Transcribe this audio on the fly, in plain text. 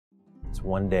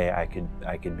One day I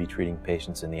could be treating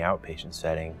patients in the outpatient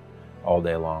setting all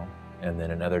day long, and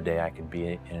then another day I could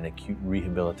be in an acute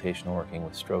rehabilitation working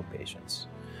with stroke patients.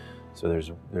 So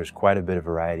there's quite a bit of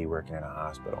variety working in a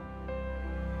hospital.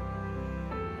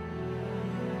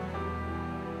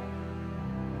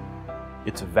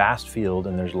 It's a vast field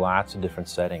and there's lots of different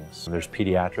settings. There's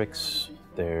pediatrics,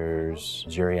 there's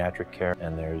geriatric care,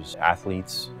 and there's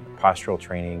athletes, postural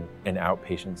training, and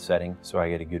outpatient setting. So I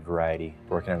get a good variety.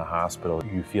 Working in a hospital,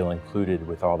 you feel included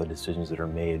with all the decisions that are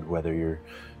made, whether you're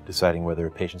deciding whether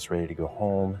a patient's ready to go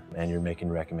home and you're making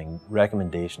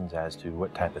recommendations as to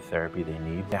what type of therapy they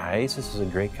need. Yeah, IASIS is a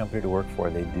great company to work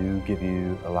for. They do give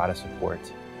you a lot of support,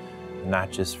 not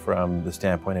just from the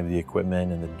standpoint of the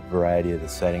equipment and the variety of the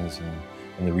settings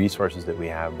and the resources that we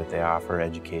have, but they offer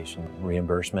education,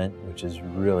 reimbursement, which is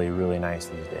really, really nice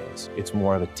these days. It's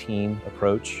more of a team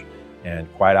approach, and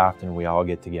quite often we all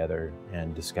get together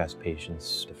and discuss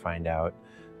patients to find out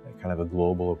kind of a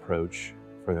global approach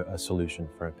for a solution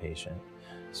for a patient.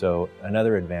 So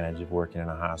another advantage of working in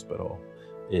a hospital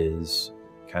is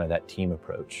kind of that team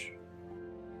approach.